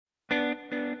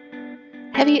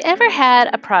Have you ever had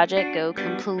a project go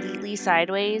completely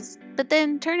sideways, but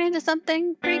then turn into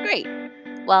something pretty great?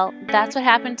 Well, that's what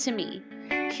happened to me.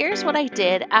 Here's what I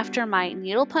did after my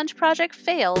needle punch project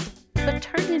failed, but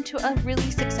turned into a really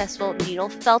successful needle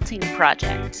felting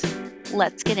project.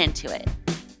 Let's get into it.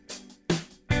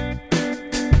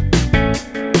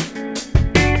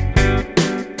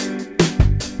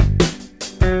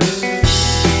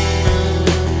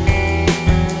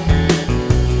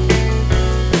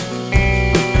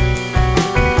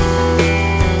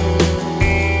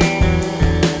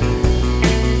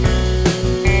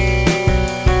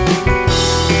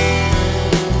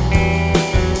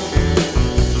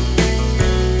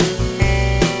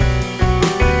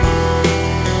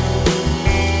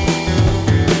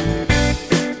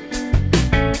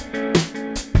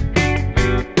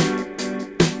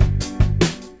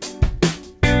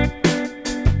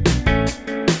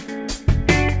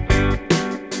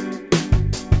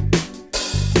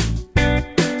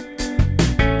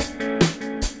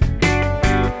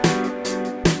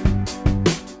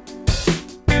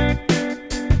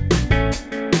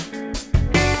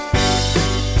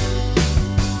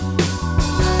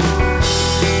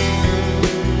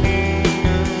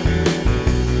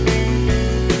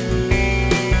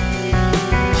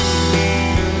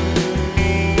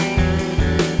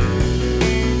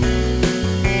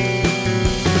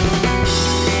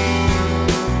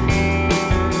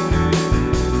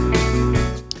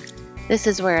 This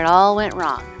is where it all went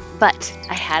wrong, but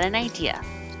I had an idea.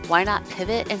 Why not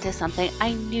pivot into something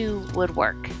I knew would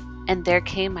work? And there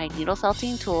came my needle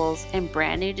felting tools and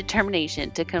brand new determination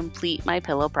to complete my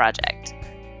pillow project.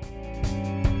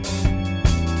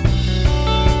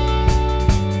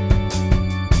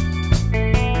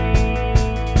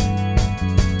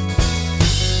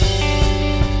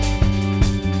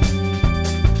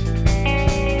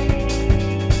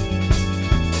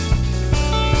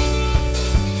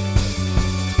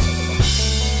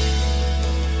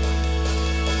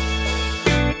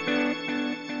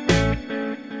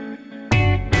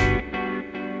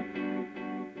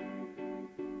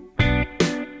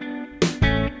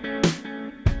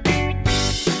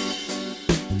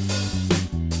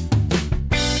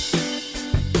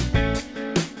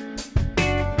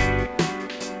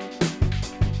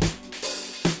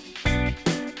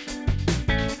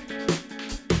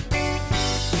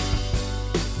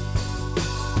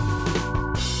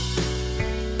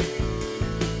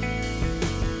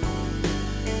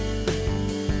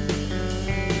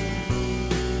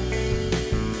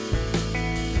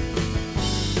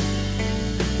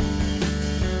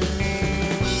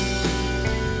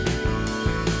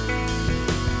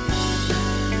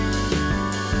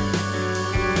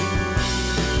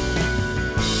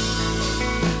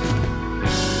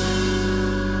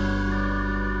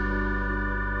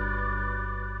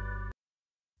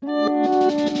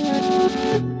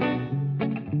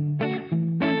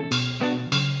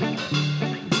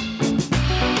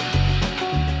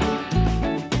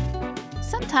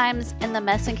 Sometimes in the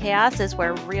mess and chaos is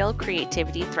where real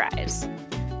creativity thrives.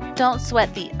 Don't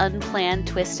sweat the unplanned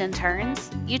twists and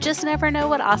turns. You just never know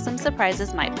what awesome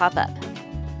surprises might pop up.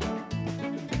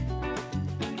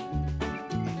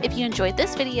 If you enjoyed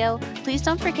this video, please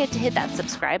don't forget to hit that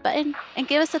subscribe button and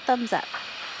give us a thumbs up.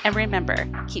 And remember,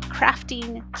 keep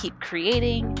crafting, keep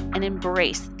creating, and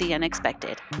embrace the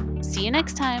unexpected. See you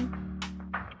next time.